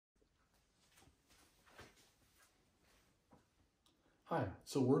Hi,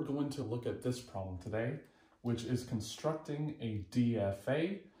 so we're going to look at this problem today, which is constructing a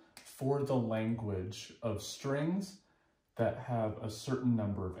DFA for the language of strings that have a certain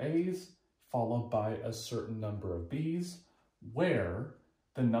number of A's followed by a certain number of B's, where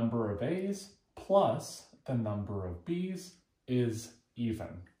the number of A's plus the number of B's is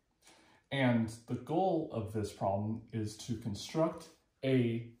even. And the goal of this problem is to construct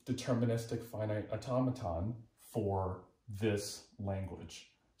a deterministic finite automaton for this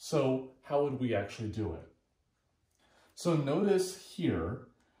language. So how would we actually do it? So notice here,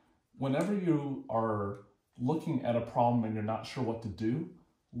 whenever you are looking at a problem and you're not sure what to do,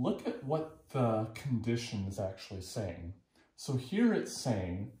 look at what the condition is actually saying. So here it's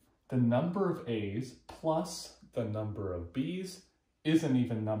saying the number of A's plus the number of B's is an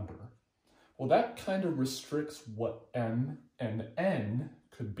even number. Well, that kind of restricts what M and N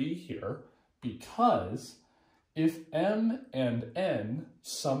could be here, because if M and N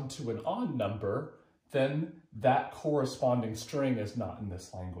sum to an odd number, then that corresponding string is not in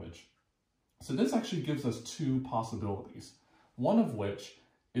this language. So this actually gives us two possibilities, one of which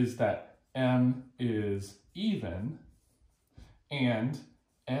is that M is even and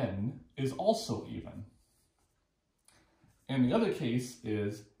N is also even. And the other case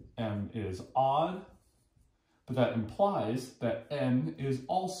is M is odd, but that implies that N is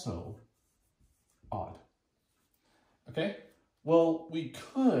also odd. Okay, well, we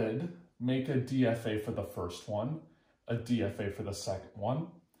could make a DFA for the first one, a DFA for the second one,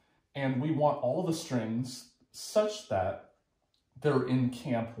 and we want all the strings such that they're in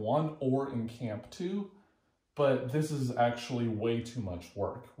camp 1 or in camp 2, but this is actually way too much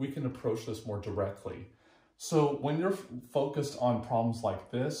work. We can approach this more directly. So when you're focused on problems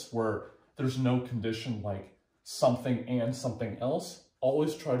like this, where there's no condition like something and something else,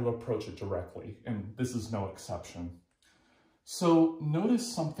 always try to approach it directly, and this is no exception. So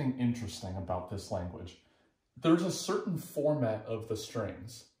notice something interesting about this language. There's a certain format of the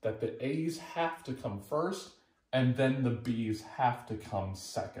strings that the A's have to come first and then the B's have to come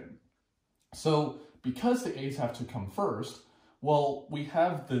second. So because the A's have to come first, well, we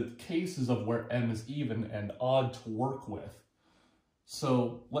have the cases of where M is even and odd to work with.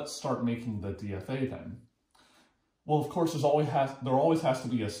 So let's start making the DFA then. Well, of course, there always has to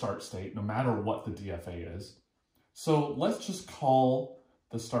be a start state, no matter what the DFA is. So let's just call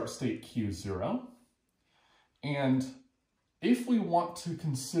the start state Q0. And if we want to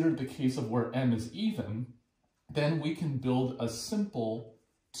consider the case of where M is even, then we can build a simple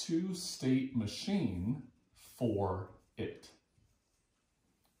two-state machine for it,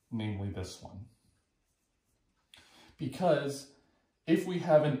 namely this one. Because if we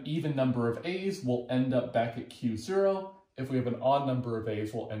have an even number of A's, we'll end up back at Q0. If we have an odd number of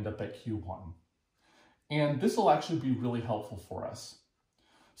A's, we'll end up at Q1. And this will actually be really helpful for us.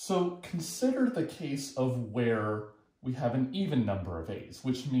 So consider the case of where we have an even number of A's,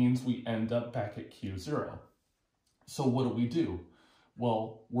 which means we end up back at Q0. So what do?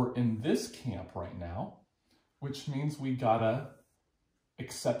 Well, we're in this camp right now, which means we gotta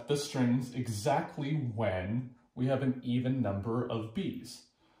accept the strings exactly when we have an even number of B's.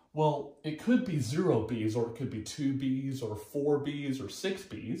 Well, it could be 0 B's, or it could be 2 B's, or 4 B's, or 6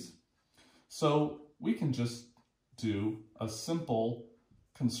 B's. So we can just do a simple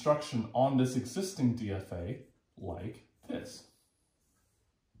construction on this existing DFA like this.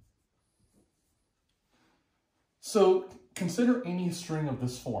 So consider any string of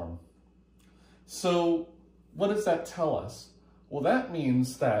this form. So what does that tell us? Well, that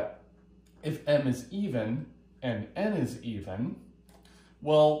means that if M is even and N is even,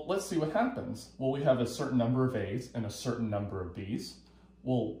 well, let's see what happens. Well, we have a certain number of A's and a certain number of B's.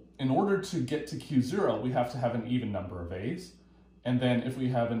 Well, in order to get to Q0, we have to have an even number of A's. And then if we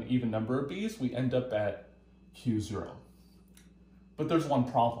have an even number of B's, we end up at Q0. But there's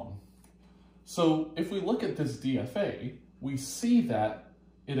one problem. So if we look at this DFA, we see that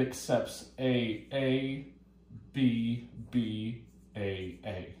it accepts A, B, B,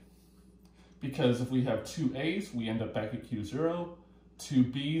 A. Because if we have 2 A's, we end up back at Q0. 2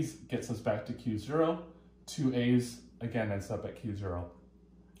 B's gets us back to Q0. 2 A's again ends up at Q0.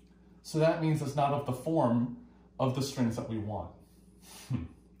 So that means it's not of the form of the strings that we want.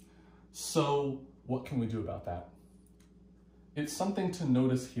 So what can we do about that? It's something to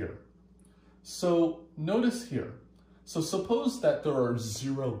notice here. So notice here. So suppose that there are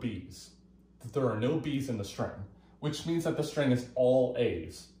 0 B's, that there are no B's in the string, which means that the string is all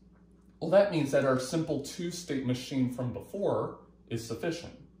A's. Well, that means that our simple two-state machine from before is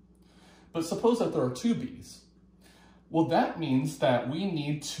sufficient. But suppose that there are 2 B's. Well, that means that we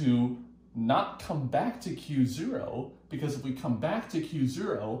need to not come back to Q0, because if we come back to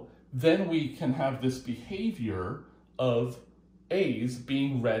Q0, then we can have this behavior of A's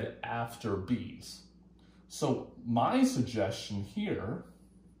being read after B's. So my suggestion here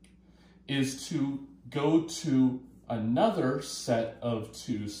is to go to another set of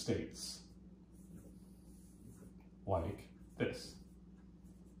two states, like this.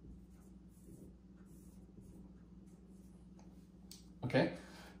 Okay,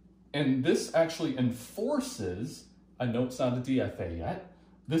 and this actually enforces, I know it's not a DFA yet,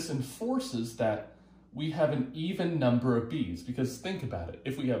 this enforces that we have an even number of B's, because think about it,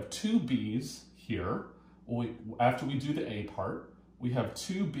 if we have two B's here, after we do the A part, we have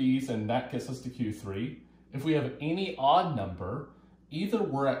two B's and that gets us to Q3. If we have any odd number, either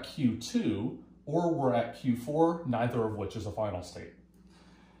we're at Q2 or we're at Q4, neither of which is a final state.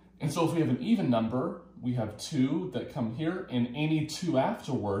 And so if we have an even number, we have two that come here, and any two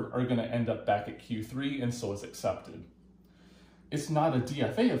afterward are going to end up back at Q3, and so is accepted. It's not a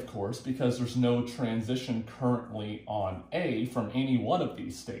DFA, of course, because there's no transition currently on A from any one of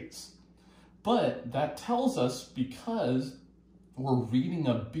these states. But that tells us, because we're reading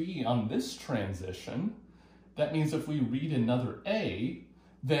a B on this transition, that means if we read another A,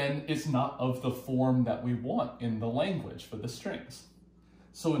 then it's not of the form that we want in the language for the strings.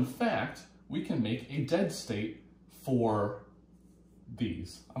 So in fact, we can make a dead state for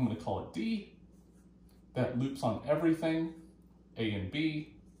these. I'm going to call it D. That loops on everything, A and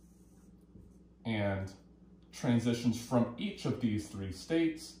B, and transitions from each of these three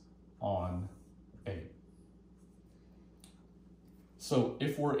states on A. So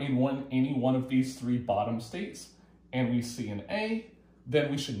if we're in any one of these three bottom states and we see an A, then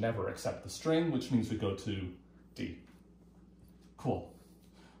we should never accept the string, which means we go to D. Cool.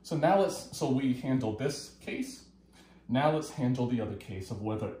 So now we handle this case. Now let's handle the other case of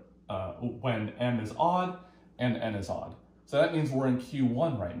whether when M is odd and N is odd. So that means we're in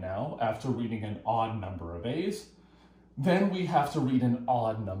Q1 right now after reading an odd number of A's. Then we have to read an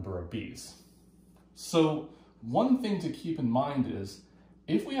odd number of B's. So one thing to keep in mind is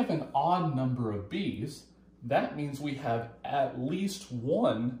if we have an odd number of B's, that means we have at least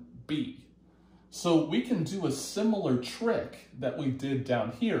one B. So we can do a similar trick that we did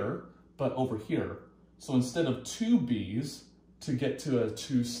down here, but over here. So instead of two B's to get to a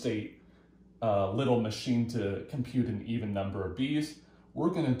two-state little machine to compute an even number of B's, we're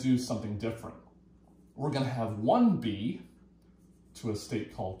going to do something different. We're going to have one B to a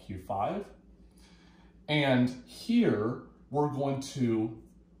state called Q5, and here we're going to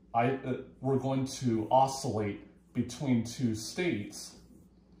oscillate between two states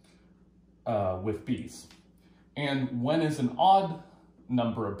with B's. And when is an odd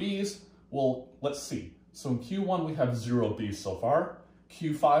number of B's? Well, let's see. So in Q1 we have 0 B's so far.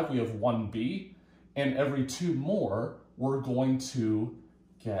 Q5 we have 1 B, and every two more we're going to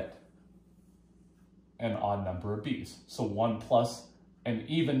get an odd number of B's. So 1 plus an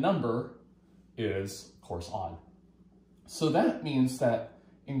even number is, of course, odd. So that means that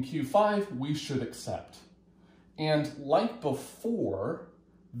in Q5 we should accept. And like before,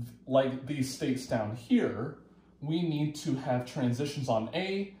 like these states down here, we need to have transitions on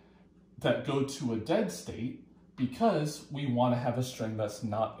A that go to a dead state because we want to have a string that's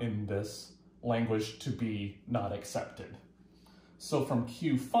not in this language to be not accepted. So from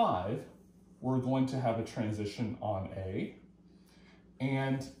Q5, we're going to have a transition on A,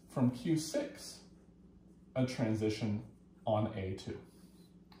 and from Q6, a transition on A2.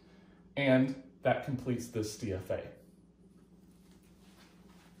 And that completes this DFA.